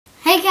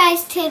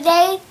guys,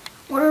 today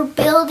we're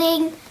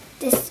building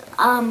this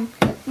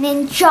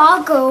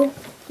Ninjago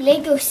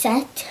Lego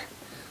set.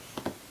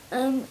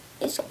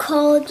 It's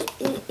called,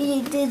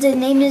 the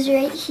name is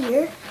right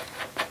here.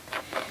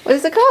 What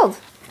is it called?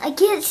 I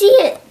can't see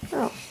it.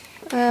 Oh.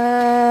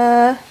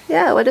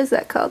 Yeah, what is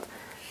that called?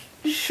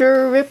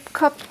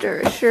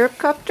 Shuricopter.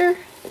 Shuricopter?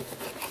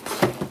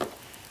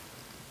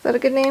 Is that a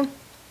good name?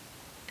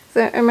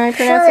 Am I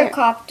pronouncing it?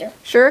 Shuricopter.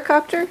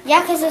 Shuricopter?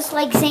 Yeah, because it's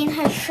like Zane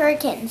has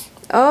shurikens.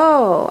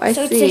 Oh, I see.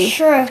 So it's a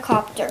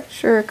Shuricopter.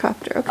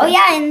 Shuricopter, okay. Oh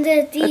yeah, and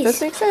these. That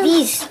does make sense.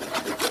 These.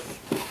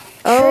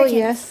 Oh, Shurikens.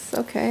 yes,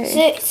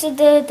 okay. So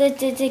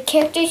the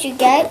characters you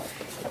get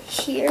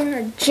here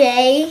are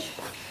Jay,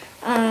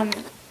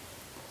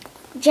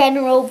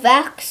 General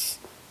Vex,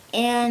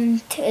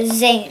 and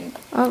Zane.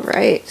 All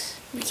right.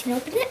 We can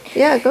open it?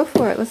 Yeah, go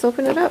for it. Let's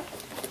open it up.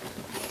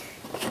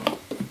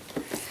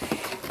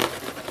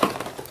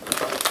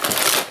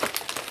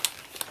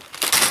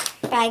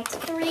 Bag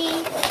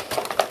 3.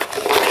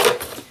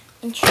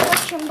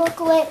 Instruction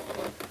booklet.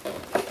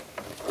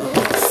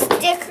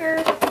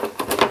 Sticker.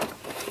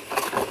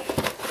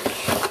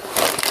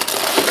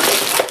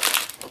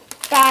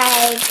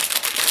 Bag 2.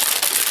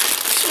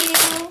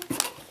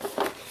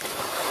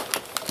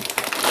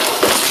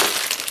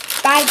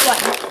 Bag 1.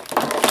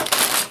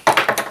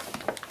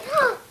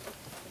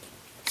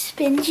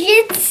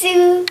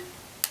 Spinjitzu.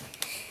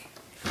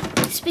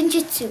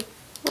 Spinjitzu.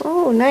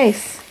 Oh,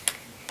 nice.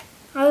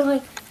 I was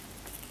like,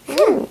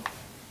 Ooh.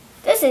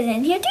 this is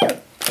in here too.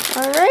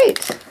 All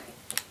right.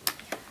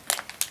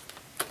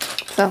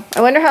 So,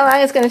 I wonder how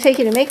long it's going to take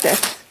you to make this.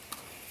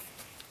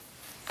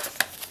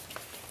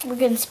 We're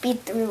going to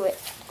speed through it.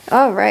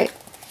 All right.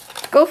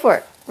 Go for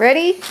it.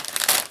 Ready,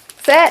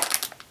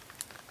 set,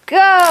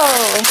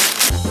 go!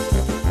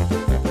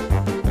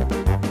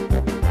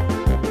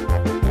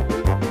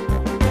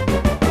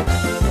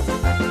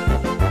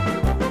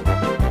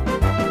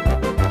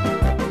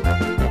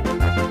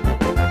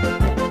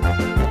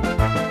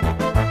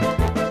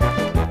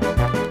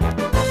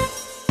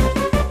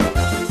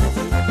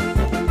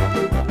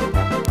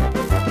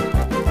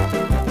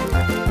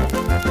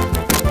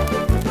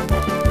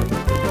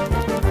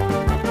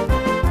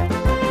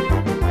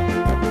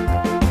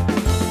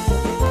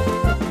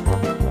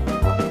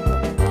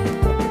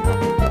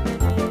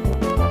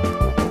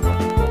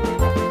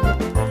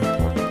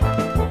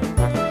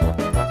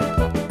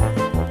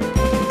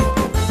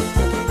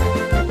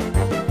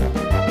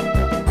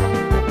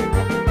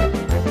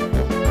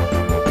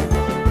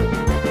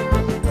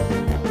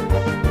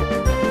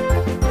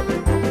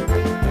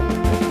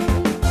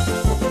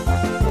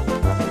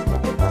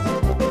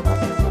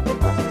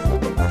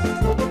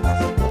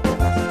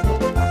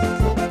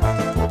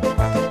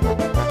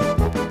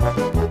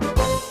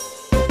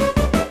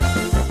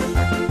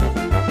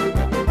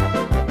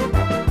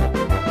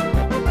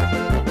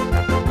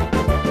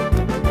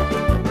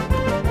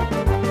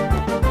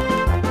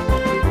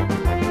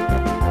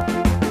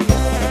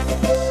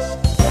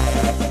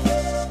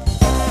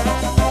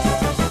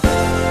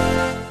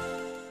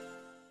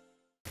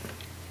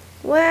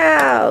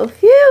 Wow,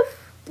 phew!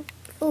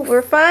 Oof.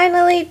 We're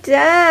finally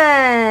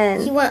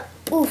done. He went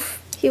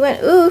oof. He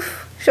went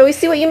oof. Shall we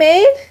see what you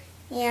made?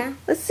 Yeah.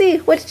 Let's see.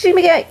 What did you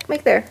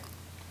make there?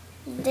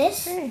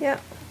 This? Okay, yeah.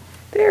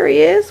 There he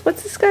is.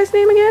 What's this guy's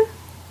name again?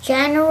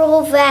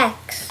 General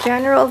Vex.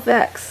 General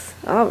Vex.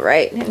 All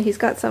right, and he's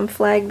got some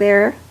flag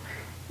there.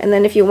 And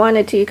then if you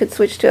wanted to, you could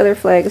switch to other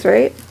flags,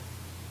 right?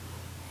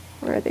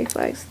 Where are they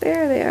flags?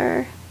 There they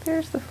are.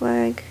 There's the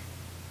flag.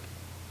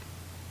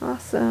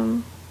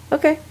 Awesome.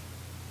 Okay.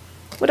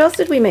 What else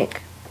did we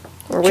make?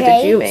 Or what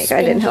did you make?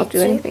 I didn't help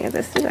do anything of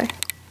this, did I?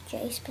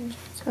 Jay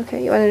Spinjitzu.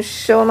 Okay, you want to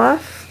show him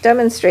off?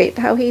 Demonstrate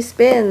how he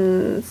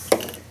spins.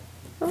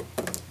 Oh.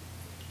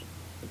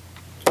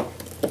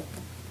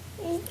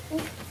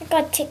 I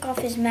gotta take off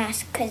his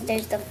mask because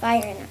there's the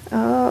fire in it.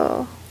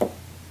 Oh.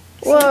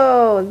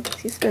 Whoa,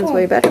 he spins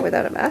way better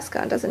without a mask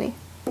on, doesn't he?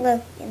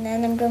 Look, and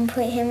then I'm going to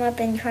put him up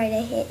and try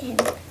to hit him.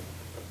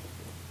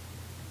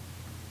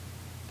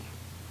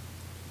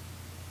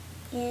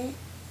 Get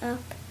up,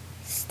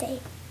 stay.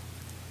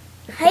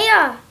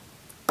 Hiya!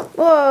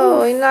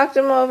 Whoa, he knocked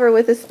him over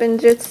with his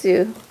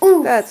spinjitzu.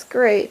 Oof. That's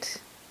great.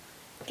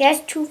 He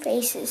has 2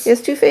 faces. He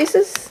has 2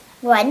 faces?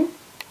 1,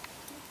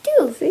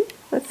 2. See?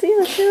 Let's see.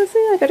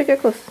 I gotta get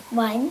close.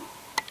 1.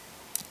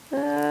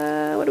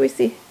 What do we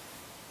see?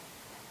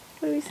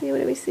 What do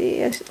we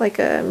see? Like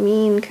a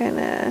mean kind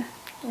of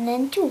And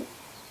then 2.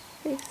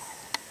 face.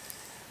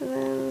 And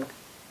then,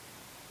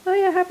 oh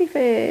yeah, happy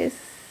face.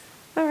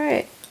 All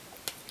right.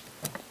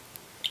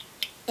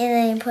 And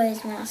then he put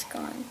his mask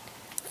on.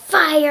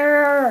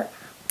 Fire!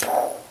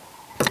 Oh,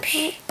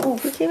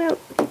 he came out.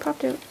 He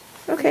popped out.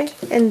 Okay.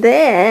 And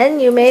then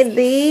you made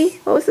the,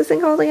 what was this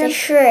thing called again? The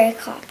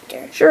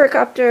Shuricopter.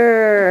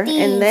 Shuricopter.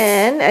 These. And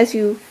then as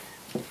you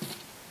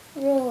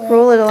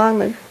roll it along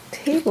the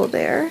table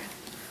there,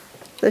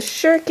 the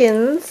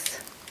shurikens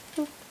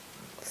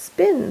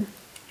spin.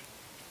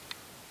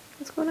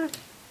 What's going on?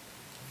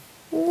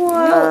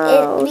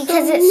 Wow. No,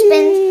 because it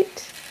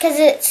spins. Because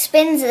it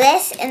spins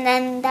this, and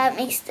then that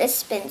makes this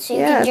spin. So you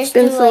can it just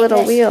spins do the like little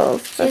this.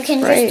 wheels. So you That's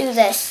can right. just do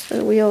this.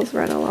 The wheels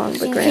run along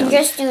the You ground. can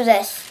just do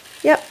this.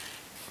 Yep.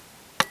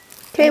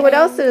 Okay, what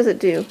else does it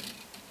do?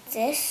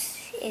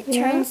 This. It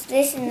turns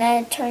this, and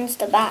then it turns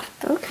the back.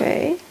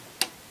 Okay.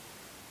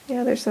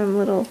 Yeah, there's some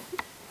little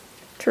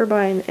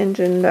turbine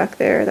engine back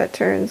there that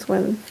turns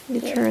when you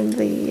turn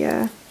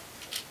the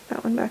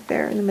that one back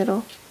there in the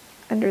middle,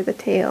 under the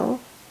tail.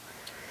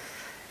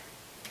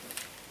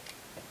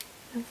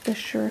 The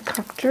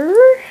Shuricopter.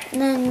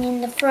 And then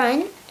in the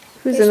front.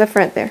 Who's in the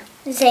front there?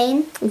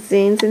 Zane.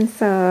 Zane's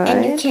inside.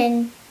 And you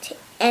can,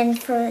 and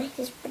for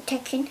his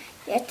protection,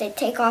 you have to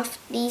take off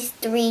these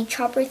 3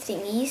 chopper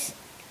thingies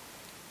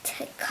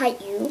to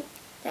cut you,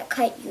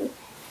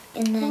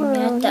 and then you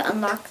have to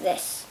unlock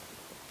this.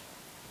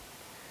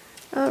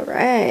 All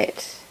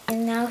right.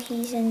 And now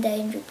he's in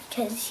danger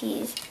because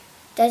he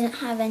doesn't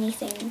have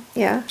anything.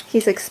 Yeah,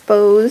 he's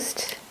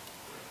exposed.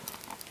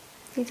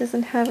 He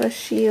doesn't have a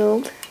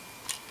shield.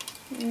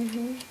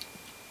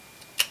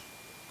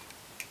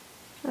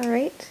 All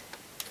right.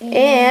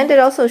 And it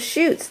also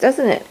shoots,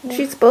 doesn't it? Yeah.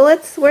 Shoots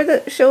bullets.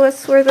 Show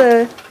us where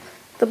the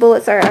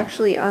bullets are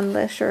actually on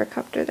the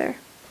Shuricopter there.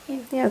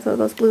 Yeah, so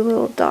those blue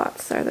little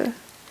dots are the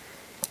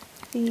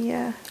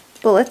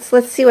bullets.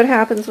 Let's see what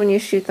happens when you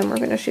shoot them. We're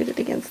going to shoot it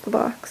against the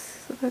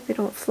box so that they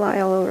don't fly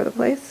all over the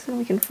place and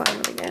we can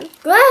find them again.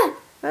 Ah!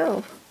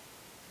 Oh.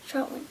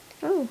 Shot one.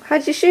 Oh,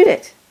 how'd you shoot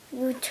it?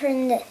 You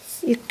turn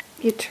this.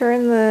 You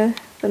turn the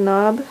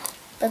knob?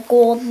 The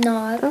gold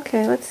knob.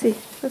 Okay, let's see.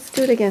 Let's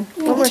do it again.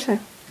 One more time.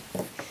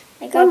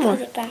 I gotta One more.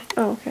 put it back.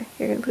 Oh, okay.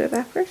 You're going to put it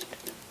back first?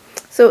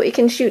 So it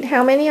can shoot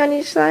how many on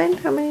each side?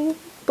 How many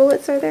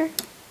bullets are there?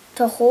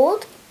 To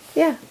hold?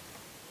 Yeah.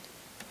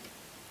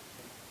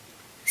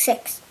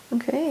 6.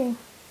 Okay.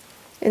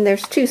 And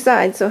there's 2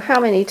 sides, so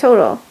how many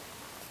total?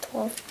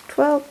 12.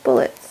 12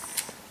 bullets.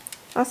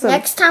 Awesome.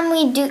 Next time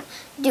we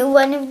do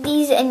one of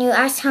these and you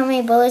ask how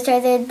many bullets are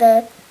there,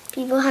 the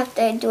people have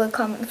to do a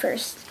comment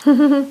first.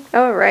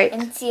 All right.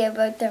 And see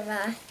about their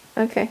math.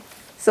 Okay.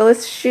 So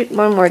let's shoot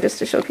one more just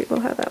to show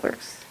people how that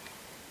works.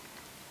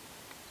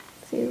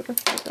 See,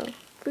 let's go.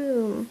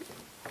 Boom.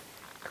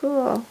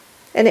 Cool.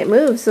 And it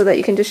moves so that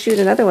you can just shoot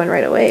another one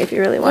right away if you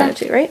really wanted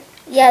to, right?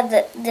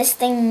 Yeah, this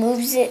thing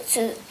moves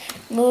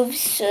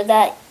so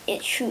that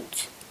it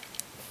shoots.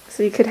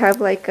 So you could have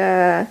like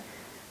a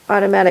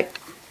automatic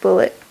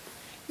bullet.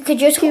 You could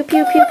just pew, go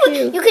pew, pew,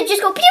 pew. You could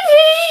just go pew, pew,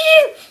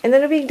 pew. And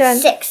then it'll be done.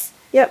 6.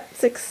 Yep,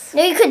 6.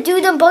 No, you could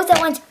do them both at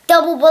once.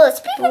 Double bullets.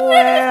 Pew, pew, pew, pew,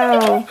 pew,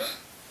 pew. Wow.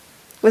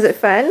 Was it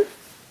fun?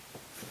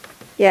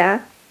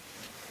 Yeah.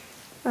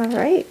 All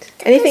right.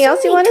 Anything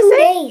else you want to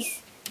say?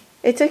 Days.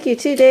 It took you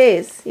 2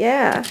 days.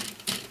 Yeah.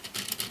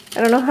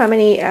 I don't know how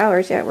many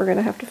hours yet. We're going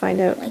to have to find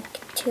out.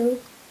 Like 2.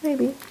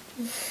 Maybe.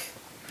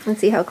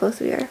 Let's see how close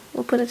we are.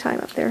 We'll put a time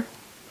up there.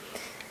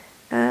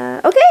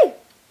 Okay.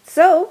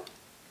 So,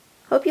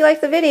 hope you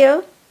liked the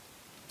video.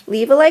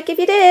 Leave a like if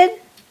you did.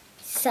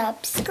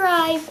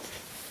 Subscribe.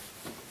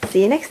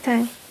 See you next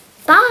time.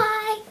 Bye.